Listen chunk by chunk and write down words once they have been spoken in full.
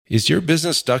Is your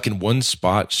business stuck in one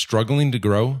spot, struggling to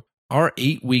grow? Our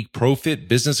 8-week ProFit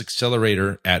Business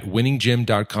Accelerator at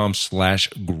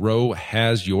winninggym.com/grow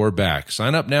has your back.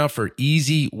 Sign up now for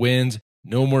easy wins,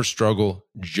 no more struggle,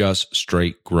 just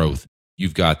straight growth.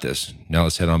 You've got this. Now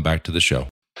let's head on back to the show.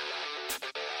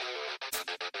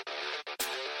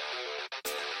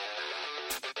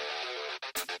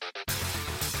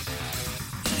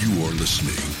 You are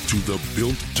listening to the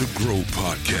Built to Grow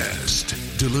podcast,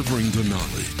 delivering the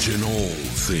knowledge in all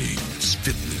things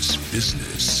fitness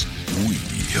business. We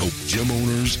help gym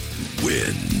owners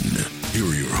win. Here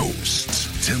are your hosts,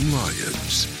 Tim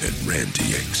Lyons and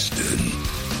Randy Engston.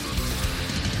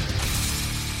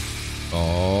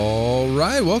 All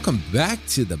right, welcome back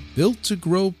to the Built to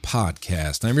Grow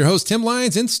podcast. I'm your host, Tim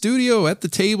Lyons, in studio at the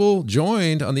table,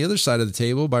 joined on the other side of the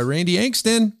table by Randy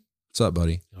Engston. What's up,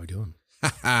 buddy? How are we doing?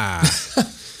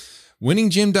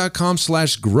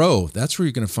 winninggym.com/grow. That's where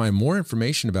you're going to find more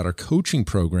information about our coaching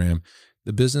program,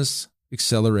 the Business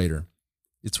Accelerator.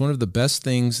 It's one of the best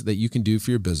things that you can do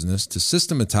for your business to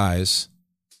systematize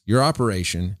your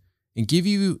operation and give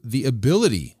you the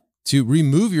ability to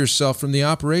remove yourself from the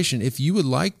operation if you would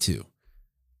like to.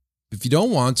 If you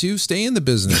don't want to, stay in the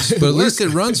business, but at least it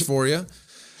runs for you.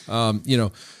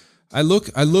 I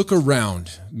look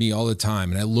around me all the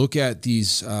time, and I look at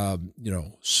these,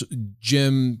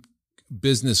 gym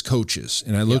business coaches,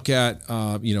 and I look at,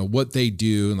 what they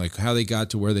do and like how they got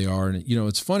to where they are. And,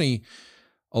 it's funny.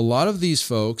 A lot of these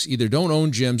folks either don't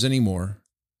own gyms anymore,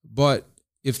 but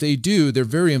if they do, they're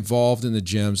very involved in the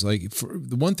gyms. Like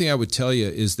the one thing I would tell you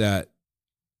is that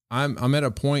I'm at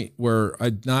a point where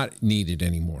I'm not needed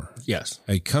anymore. Yes.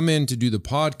 I come in to do the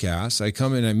podcast. I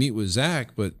come in, I meet with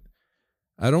Zach, but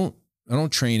I don't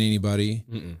train anybody.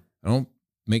 Mm-mm. I don't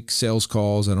make sales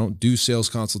calls. I don't do sales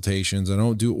consultations. I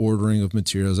don't do ordering of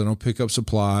materials. I don't pick up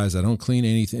supplies. I don't clean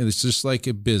anything. It's just like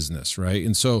a business, right?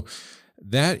 And so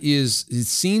that seems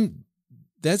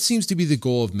to be the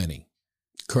goal of many.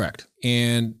 Correct.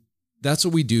 And that's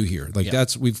what we do here.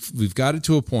 We've got it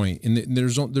to a point, and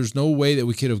there's no way that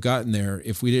we could have gotten there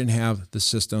if we didn't have the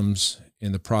systems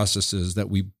and the processes that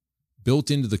we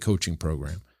built into the coaching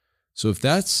program. So if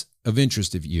that's of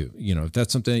interest of you, if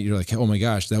that's something that you're like, oh my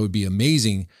gosh, that would be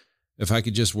amazing if I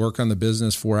could just work on the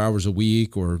business 4 hours a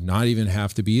week or not even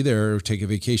have to be there or take a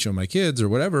vacation with my kids or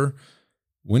whatever,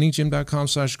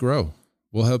 winninggym.com/grow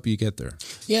will help you get there.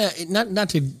 Yeah. Not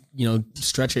to,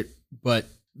 stretch it, but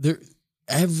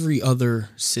every other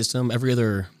system, every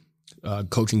other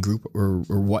coaching group or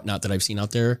whatnot that I've seen out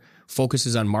there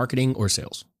focuses on marketing or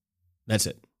sales. That's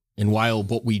it. And while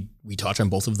we touch on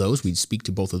both of those, we speak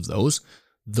to both of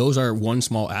those are one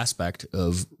small aspect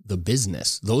of the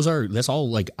business. That's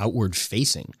all like outward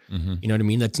facing. Mm-hmm. You know what I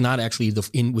mean? That's not actually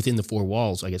within the four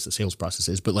walls, I guess the sales process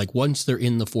is, but like once they're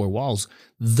in the four walls,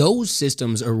 those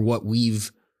systems are what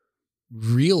we've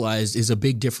realized is a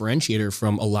big differentiator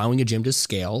from allowing a gym to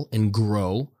scale and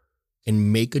grow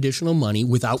and make additional money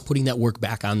without putting that work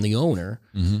back on the owner,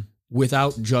 Mm-hmm.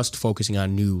 without just focusing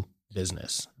on new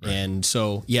business. Right. And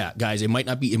so, yeah, guys, it might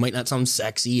not sound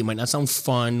sexy. It might not sound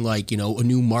fun, like, a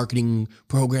new marketing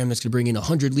program that's going to bring in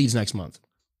 100 leads next month.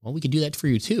 Well, we could do that for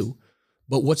you too.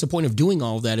 But what's the point of doing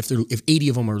all of that if 80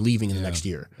 of them are leaving in the next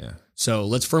year? Yeah. So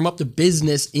let's firm up the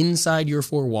business inside your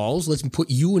four walls. Let's put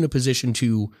you in a position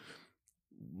to,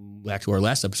 back to our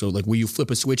last episode, like where you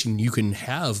flip a switch and you can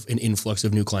have an influx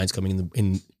of new clients coming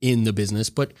in the business,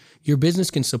 but your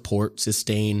business can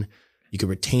sustain. You can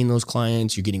retain those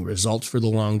clients. You're getting results for the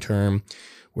long term.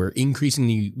 We're increasing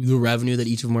the revenue that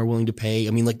each of them are willing to pay.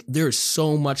 I mean, like there's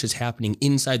so much that's happening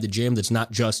inside the gym that's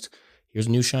not just, here's a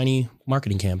new shiny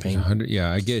marketing campaign.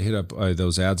 I get hit up by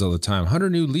those ads all the time.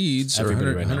 100 new leads or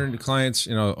 100 new clients,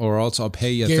 or else I'll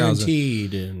pay you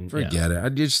guaranteed. $1,000. Forget it. I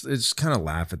just kind of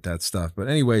laugh at that stuff. But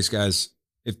anyways, guys,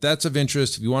 if that's of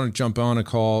interest, if you want to jump on a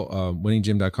call,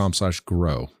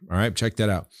 winninggym.com/grow. All right, check that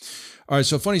out. All right,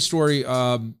 so funny story.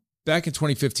 Back in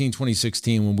 2015,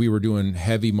 2016, when we were doing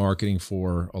heavy marketing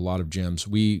for a lot of gyms,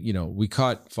 we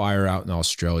caught fire out in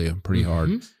Australia pretty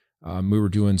hard. We were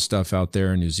doing stuff out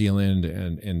there in New Zealand,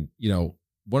 and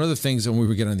one of the things that when we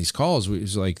were getting on these calls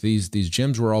was like these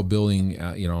gyms were all billing,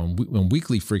 on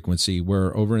weekly frequency,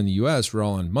 where over in the US we're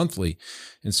all on monthly.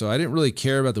 And so I didn't really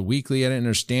care about the weekly. I didn't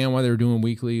understand why they were doing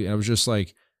weekly. And I was just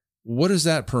like, what is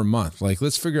that per month? Like,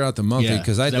 let's figure out the monthly,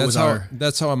 because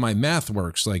that's how my math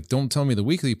works. Like, don't tell me the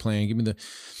weekly plan. Give me the.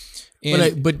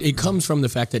 But it comes from the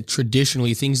fact that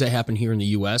traditionally things that happen here in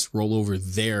the US roll over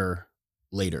there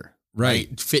later.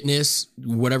 Right. Fitness,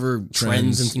 whatever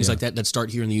trends and things like that start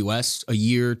here in the US, a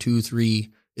year, 2,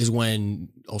 3 is when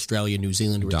Australia, New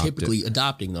Zealand were typically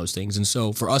adopting those things. And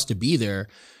so for us to be there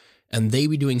and they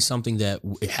be doing something that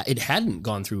it hadn't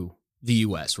gone through the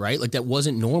US, right? Like that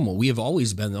wasn't normal. We have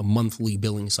always been a monthly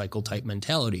billing cycle type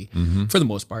mentality for the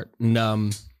most part.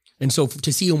 And so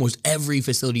to see almost every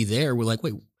facility there, we're like,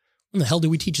 wait, when the hell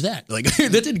did we teach that? Like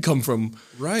that didn't come from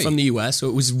the US. So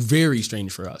it was very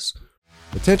strange for us.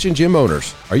 Attention gym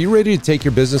owners, are you ready to take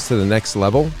your business to the next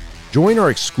level? Join our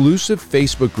exclusive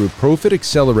Facebook group, Profit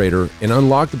Accelerator, and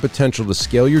unlock the potential to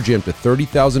scale your gym to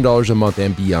 $30,000 a month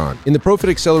and beyond. In the Profit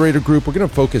Accelerator group, we're going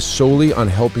to focus solely on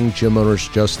helping gym owners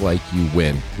just like you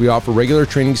win. We offer regular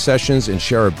training sessions and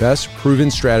share our best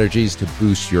proven strategies to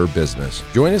boost your business.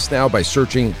 Join us now by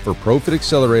searching for Profit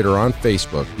Accelerator on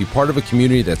Facebook. Be part of a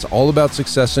community that's all about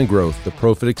success and growth, the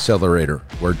Profit Accelerator,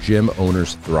 where gym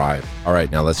owners thrive. All right,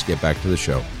 now let's get back to the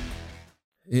show.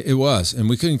 It was, and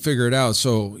we couldn't figure it out.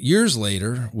 So years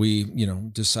later, we,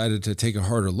 decided to take a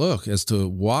harder look as to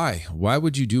why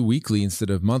would you do weekly instead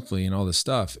of monthly and all this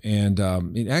stuff. And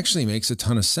it actually makes a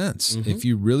ton of sense if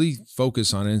you really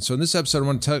focus on it. And so in this episode, I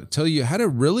want to tell you how to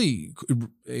really,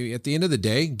 at the end of the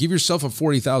day, give yourself a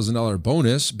 $40,000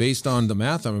 bonus based on the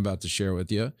math I'm about to share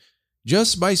with you,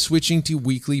 just by switching to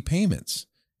weekly payments,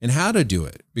 and how to do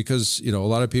it. Because, a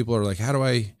lot of people are like, how do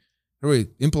I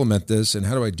implement this, and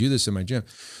how do I do this in my gym?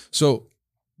 So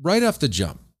right off the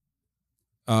jump,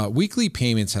 weekly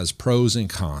payments has pros and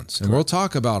cons, and we'll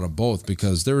talk about them both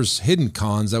because there's hidden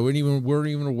cons that we weren't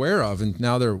even aware of, and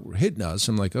now they're hitting us.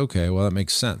 I'm like, okay, well, that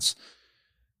makes sense.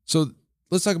 So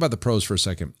let's talk about the pros for a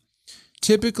second.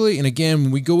 Typically, and again,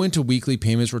 when we go into weekly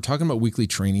payments, we're talking about weekly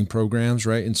training programs,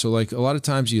 right? And so like a lot of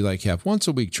times you like have once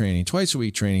a week training, twice a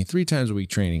week training, 3 times a week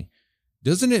training.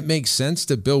 Doesn't it make sense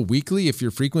to bill weekly if your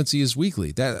frequency is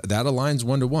weekly? That aligns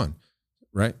 1-to-1,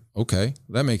 right? Okay,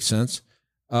 that makes sense.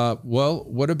 Well,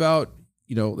 what about,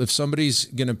 if somebody's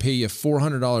going to pay you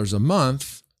 $400 a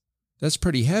month, that's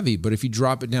pretty heavy. But if you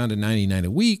drop it down to $99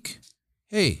 a week,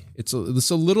 hey, it's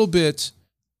a little bit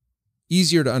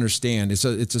easier to understand. It's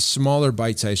a smaller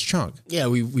bite-sized chunk. Yeah,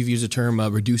 we've used the term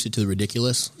reduce it to the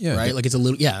ridiculous, right? Like it's a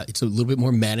little bit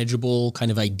more manageable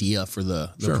kind of idea for the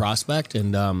prospect.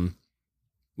 And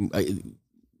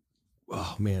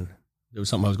oh man, there was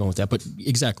something I was going with that, but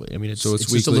exactly. I mean, it's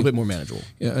just a little bit more manageable.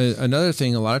 Yeah, another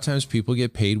thing, a lot of times people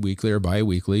get paid weekly or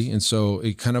bi-weekly, and so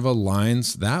it kind of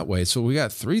aligns that way. So we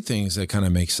got 3 things that kind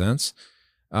of make sense.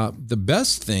 The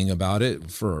best thing about it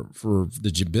for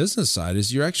the business side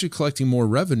is you're actually collecting more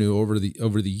revenue over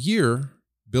the year,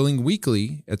 billing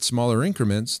weekly at smaller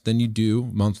increments than you do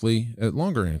monthly at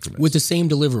longer increments with the same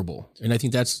deliverable. And I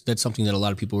think that's something that a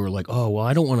lot of people are like, oh, well,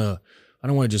 I don't want to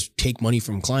just take money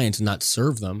from clients and not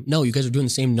serve them. No, you guys are doing the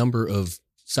same number of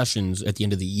sessions at the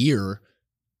end of the year.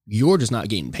 You're just not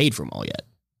getting paid for them all yet.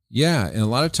 Yeah. And a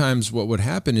lot of times what would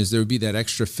happen is there would be that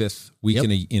extra 5th week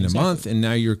in a month. And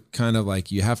now you're kind of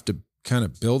like, you have to kind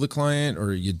of bill the client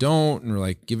or you don't, and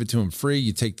like give it to them free.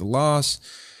 You take the loss.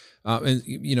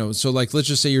 So like, let's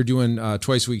just say you're doing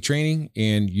twice a week training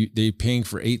and they're paying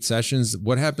for 8 sessions.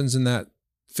 What happens in that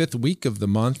 5th week of the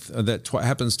month that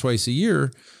happens twice a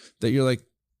year that you're like,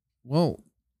 well,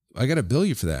 I got to bill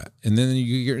you for that. And then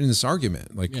you get in this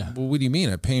argument like, well, what do you mean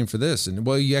I'm paying for this? And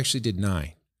well, you actually did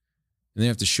 9. And they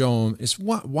have to show them it's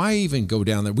why even go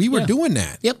down there? We were doing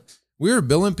that. Yep. We were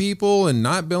billing people and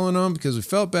not billing them because we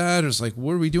felt bad. It's like,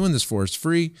 what are we doing this for? It's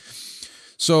free.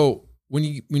 So when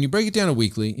you break it down to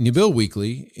weekly and you bill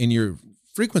weekly and your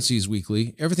frequency is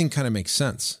weekly, everything kind of makes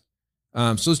sense.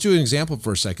 So let's do an example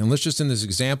for a second. Let's just in this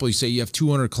example, you say you have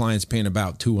 200 clients paying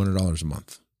about $200 a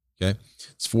month. Okay.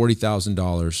 It's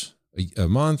 $40,000 a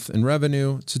month in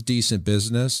revenue. It's a decent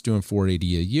business doing $480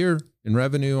 a year in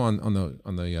revenue on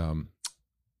the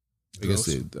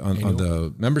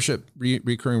membership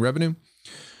recurring revenue.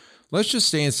 Let's just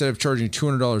say instead of charging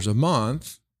 $200 a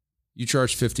month, you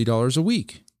charge $50 a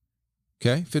week.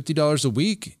 Okay. $50 a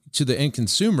week to the end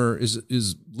consumer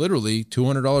is literally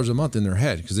 $200 a month in their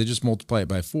head because they just multiply it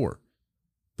by 4.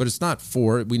 But it's not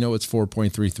 4. We know it's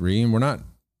 4.33, and we're not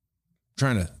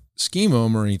trying to scheme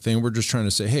them or anything. We're just trying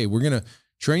to say, hey, we're going to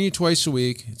train you twice a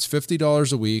week. It's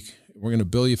 $50 a week. We're going to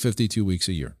bill you 52 weeks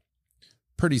a year.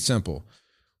 Pretty simple.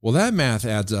 Well, that math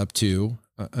adds up to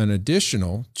an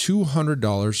additional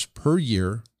 $200 per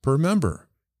year per member.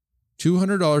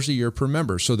 $200 a year per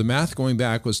member. So the math going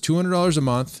back was $200 a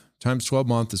month times 12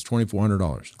 months is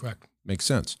 $2,400. Correct. Makes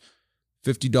sense.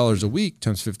 $50 a week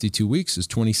times 52 weeks is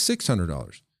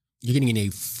 $2,600. You're getting a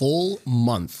full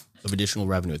month of additional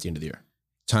revenue at the end of the year.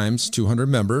 Times 200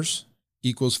 members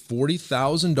equals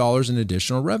 $40,000 in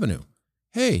additional revenue.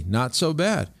 Hey, not so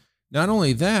bad. Not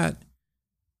only that,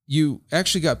 you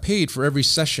actually got paid for every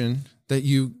session that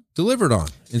you delivered on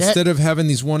instead of having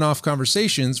these one-off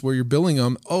conversations where you're billing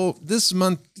them. Oh, this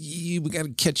month we got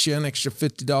to catch you an extra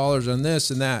 $50 on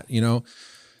this and that,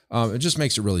 it just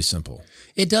makes it really simple.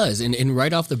 It does. And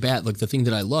right off the bat, like the thing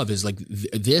that I love is like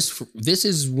this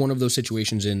is one of those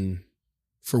situations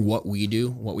for what we do,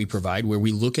 what we provide, where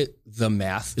we look at the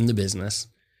math in the business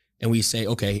and we say,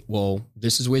 okay, well,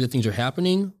 this is the way that things are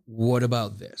happening. What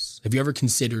about this? Have you ever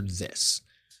considered this?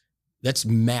 That's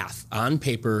math on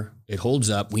paper. It holds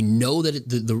up. We know that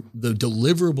the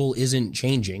deliverable isn't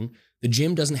changing. The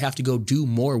gym doesn't have to go do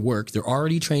more work. They're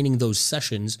already training those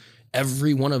sessions,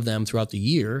 every one of them throughout the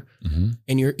year. Mm-hmm.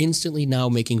 And you're instantly now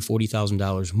making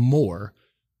 $40,000 more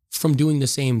from doing the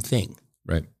same thing.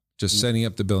 Right. Just setting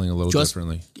up the billing a little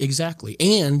differently. Exactly.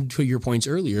 And to your points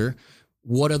earlier,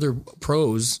 what other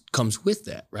pros comes with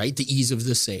that, right? The ease of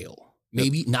the sale.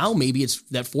 Maybe it's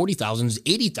that 40,000 is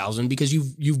 80,000 because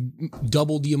you've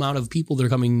doubled the amount of people that are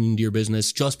coming into your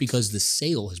business just because the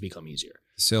sale has become easier.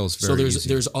 Sales very easy.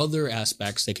 There's other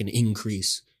aspects that can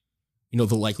increase,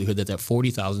 the likelihood that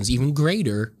 40,000 is even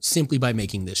greater simply by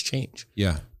making this change.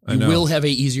 Yeah, you will have a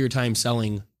easier time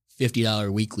selling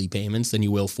 $50 weekly payments than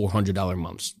you will $400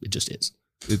 months. It just is.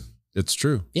 It's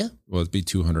true. Yeah. Well, it'd be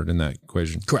 200 in that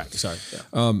equation. Correct. Sorry.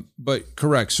 Yeah. But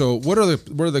correct. So what are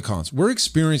the cons? We're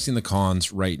experiencing the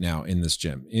cons right now in this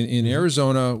gym. In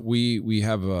Arizona, we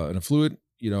have an affluent,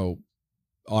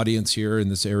 audience here in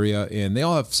this area, and they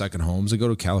all have second homes. They go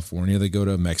to California, they go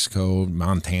to Mexico,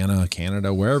 Montana,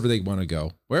 Canada, wherever they want to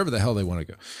go, wherever the hell they want to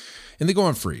go. And they go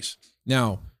on freeze.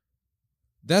 Now,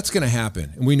 that's going to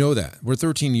happen. And we know that. We're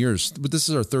 13 years, but this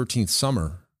is our 13th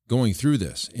summer going through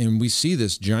this, and we see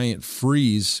this giant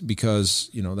freeze because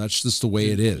that's just the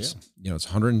way it is. Yeah. It's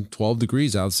 112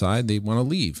 degrees outside. They want to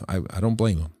leave. I don't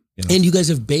blame them. And you guys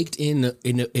have baked in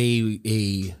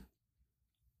a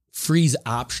freeze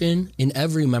option in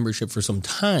every membership for some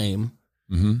time,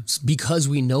 because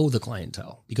we know the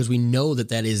clientele, because we know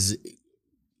that is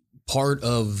part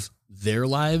of their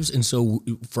lives, and so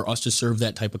for us to serve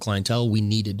that type of clientele, we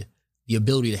needed the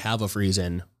ability to have a freeze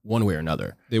in one way or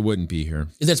another. They wouldn't be here.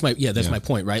 That's my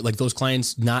point, right? Like those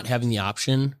clients not having the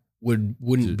option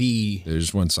wouldn't be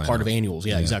there's one sign part of annuals.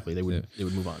 Yeah, exactly. They would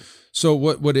move on. So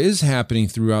what is happening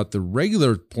throughout the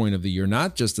regular point of the year,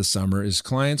 not just the summer, is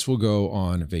clients will go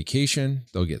on vacation,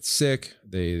 they'll get sick,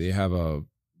 they have a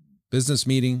business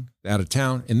meeting out of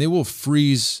town, and they will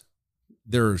freeze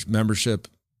their membership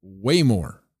way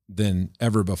more than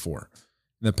ever before.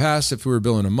 In the past, if we were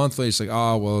billing a monthly, it's like,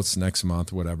 oh, well, it's next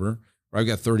month, whatever. Or I've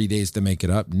got 30 days to make it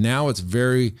up. Now it's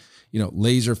very,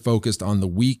 laser focused on the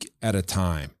week at a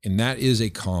time. And that is a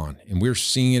con. And we're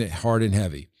seeing it hard and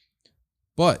heavy.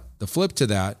 But the flip to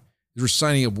that is we're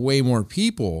signing up way more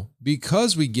people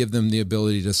because we give them the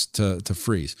ability to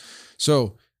freeze.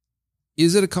 So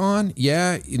is it a con?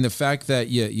 Yeah, in the fact that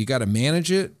you got to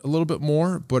manage it a little bit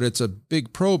more, but it's a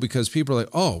big pro because people are like,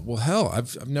 oh, well, hell,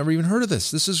 I've never even heard of this.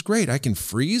 This is great. I can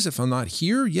freeze if I'm not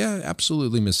here. Yeah,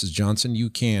 absolutely, Mrs. Johnson, you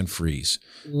can freeze.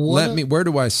 Where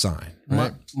do I sign?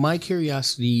 Right? My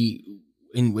curiosity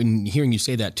in hearing you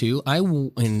say that too,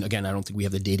 and again, I don't think we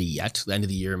have the data yet. The end of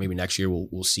the year, maybe next year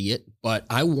we'll see it. But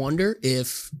I wonder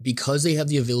if because they have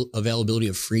the availability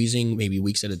of freezing maybe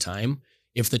weeks at a time,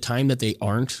 if the time that they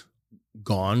aren't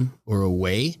gone or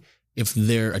away, if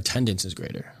their attendance is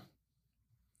greater.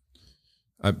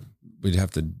 We'd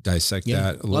have to dissect that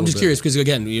a little bit. I'm just curious because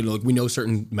again, we know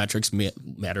certain metrics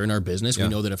matter in our business. Yeah. We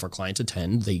know that if our clients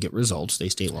attend, they get results, they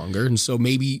stay longer. And so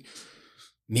maybe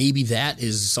that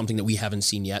is something that we haven't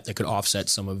seen yet that could offset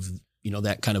some of,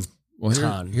 that kind of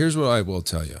con. Here's what I will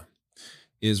tell you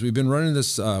is we've been running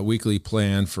this weekly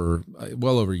plan for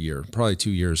well over a year, probably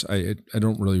 2 years. I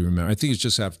don't really remember. I think it's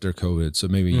just after COVID, so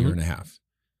maybe a year and a half.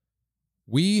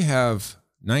 We have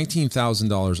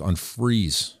 $19,000 on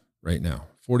freeze right now.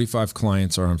 45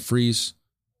 clients are on freeze,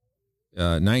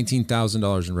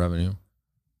 $19,000 in revenue.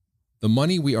 The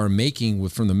money we are making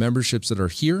from the memberships that are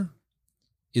here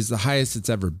is the highest it's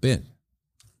ever been.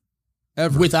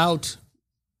 Ever. Without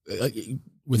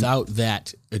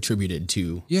that attributed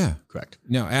to. Yeah. Correct.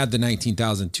 Now add the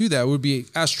 19,000 to that would be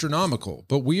astronomical,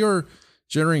 but we are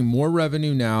generating more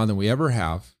revenue now than we ever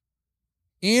have.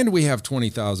 And we have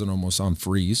 20,000 almost on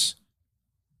freeze.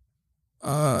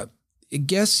 I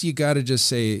guess you got to just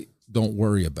say, don't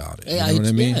worry about it. You know what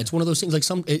I mean? Yeah, it's one of those things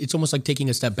it's almost like taking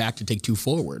a step back to take two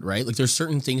forward, right? Like there's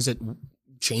certain things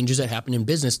changes that happen in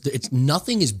business.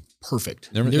 Nothing is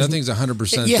perfect. Nothing's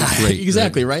 100% yeah, great.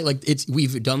 Exactly. Right. Like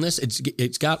we've done this.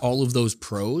 It's got all of those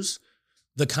pros.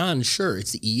 The con, sure,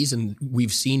 it's the ease, and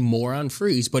we've seen more on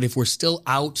freeze. But if we're still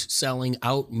out selling,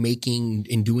 out making,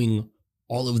 and doing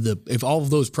if all of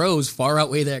those pros far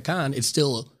outweigh that con, it's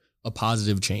still a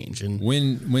positive change. And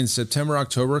when September,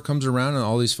 October comes around and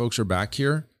all these folks are back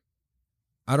here,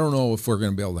 I don't know if we're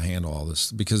going to be able to handle all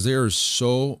this, because there are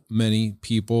so many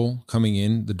people coming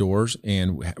in the doors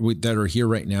and that are here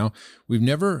right now. We've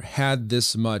never had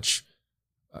this much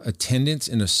attendance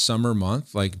in a summer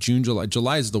month, like June, July.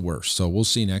 July is the worst. So we'll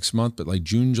see next month, but like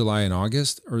June, July, and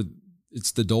August, or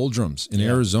it's the doldrums in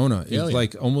Arizona. It's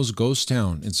like almost ghost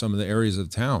town in some of the areas of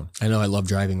town. I know, I love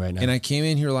driving right now. And I came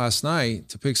in here last night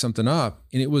to pick something up,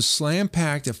 and it was slam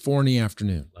packed at 4 p.m.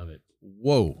 Love it.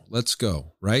 Whoa, let's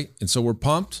go. Right. And so we're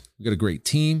pumped. We got a great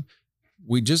team.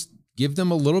 We just give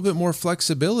them a little bit more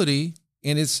flexibility,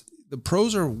 and the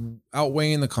pros are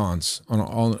outweighing the cons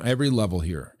on every level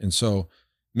here. And so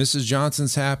Mrs.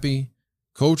 Johnson's happy.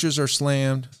 Coaches are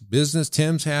slammed. Business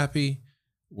Tim's happy.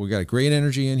 We got great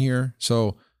energy in here.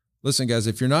 So listen, guys,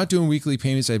 if you're not doing weekly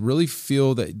payments, I really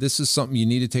feel that this is something you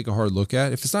need to take a hard look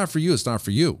at. If it's not for you, it's not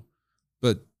for you.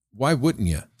 But why wouldn't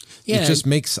you? Yeah, it just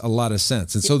makes a lot of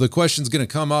sense. And so the question's going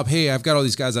to come up, hey, I've got all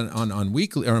these guys on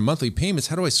weekly or on monthly payments.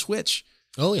 How do I switch?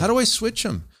 Oh, yeah. How do I switch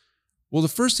them? Well, the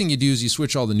first thing you do is you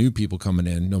switch all the new people coming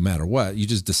in, no matter what. You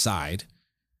just decide.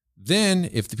 Then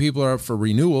if the people are up for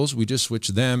renewals, we just switch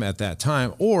them at that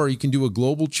time. Or you can do a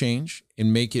global change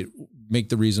and make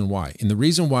the reason why. And the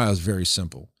reason why is very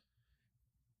simple.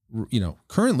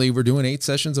 Currently we're doing 8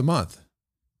 sessions a month.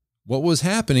 What was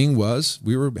happening was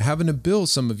we were having to bill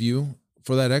some of you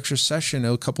for that extra session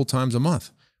a couple times a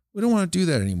month. We don't want to do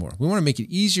that anymore. We want to make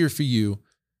it easier for you,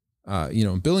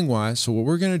 billing wise. So what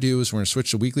we're going to do is we're going to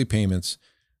switch to weekly payments.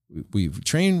 We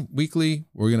train weekly.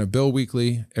 We're going to bill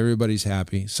weekly. Everybody's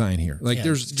happy. Sign here.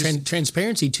 There's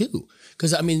transparency too.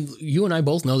 Because I mean, you and I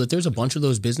both know that there's a bunch of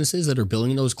those businesses that are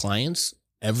billing those clients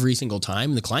every single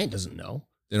time. And the client doesn't know.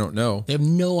 They don't know. They have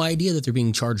no idea that they're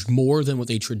being charged more than what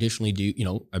they traditionally do.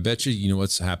 I bet you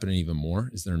what's happening even more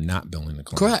is they're not billing the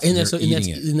clients. Correct.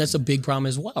 And that's a big problem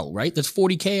as well, right? That's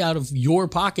 $40K out of your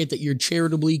pocket that you're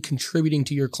charitably contributing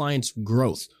to your client's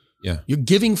growth. Yeah. You're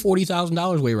giving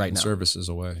 $40,000 away right now. Services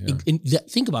away. Yeah.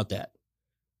 Think about that.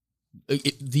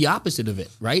 The opposite of it,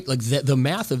 right? Like the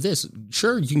math of this,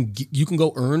 sure, you can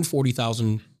go earn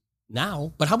 $40,000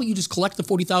 now, but how about you just collect the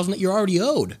 $40,000 that you're already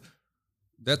owed?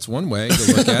 That's one way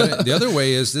to look at it. The other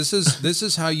way is this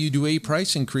is how you do a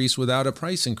price increase without a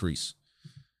price increase.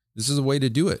 This is a way to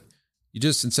do it. You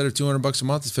just, instead of $200 a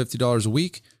month, it's $50 a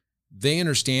week. They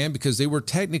understand because they were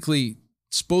technically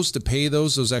supposed to pay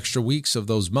those extra weeks of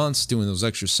those months doing those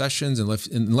extra sessions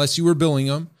unless you were billing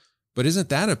them. But isn't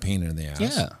that a pain in the ass?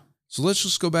 Yeah. So let's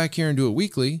just go back here and do it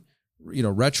weekly,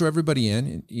 retro everybody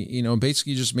in,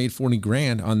 basically you just made 40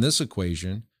 grand on this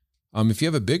equation. If you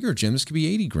have a bigger gym, this could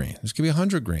be 80 grand. This could be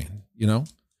 100 grand,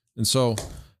 And so,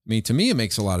 to me, it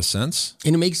makes a lot of sense.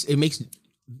 And it makes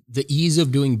the ease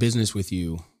of doing business with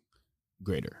you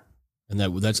greater. And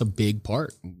that's a big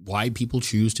part why people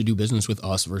choose to do business with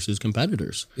us versus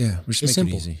competitors. Yeah, we should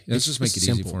make it easy. Let's just make it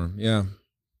easy for them. Yeah.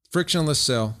 Frictionless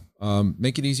sell.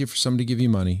 Make it easy for somebody to give you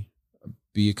money.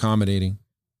 Be accommodating.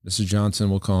 Mrs. Johnson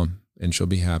will come and she'll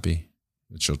be happy.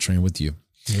 And she'll train with you.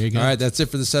 There you go. All right, that's it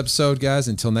for this episode, guys.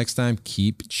 Until next time,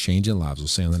 keep changing lives. We'll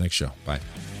see you on the next show. Bye.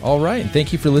 All right, and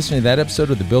thank you for listening to that episode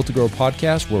of the Built to Grow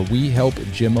podcast, where we help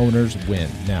gym owners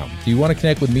win. Now, do you want to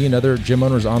connect with me and other gym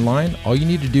owners online? All you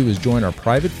need to do is join our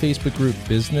private Facebook group,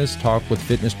 Business Talk with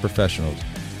Fitness Professionals.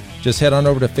 Just head on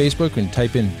over to Facebook and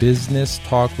type in Business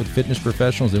Talk with Fitness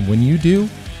Professionals, and when you do,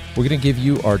 we're going to give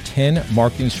you our 10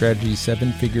 marketing strategies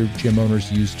 7-figure gym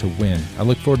owners use to win. I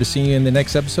look forward to seeing you in the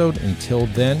next episode. Until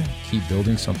then, keep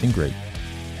building something great.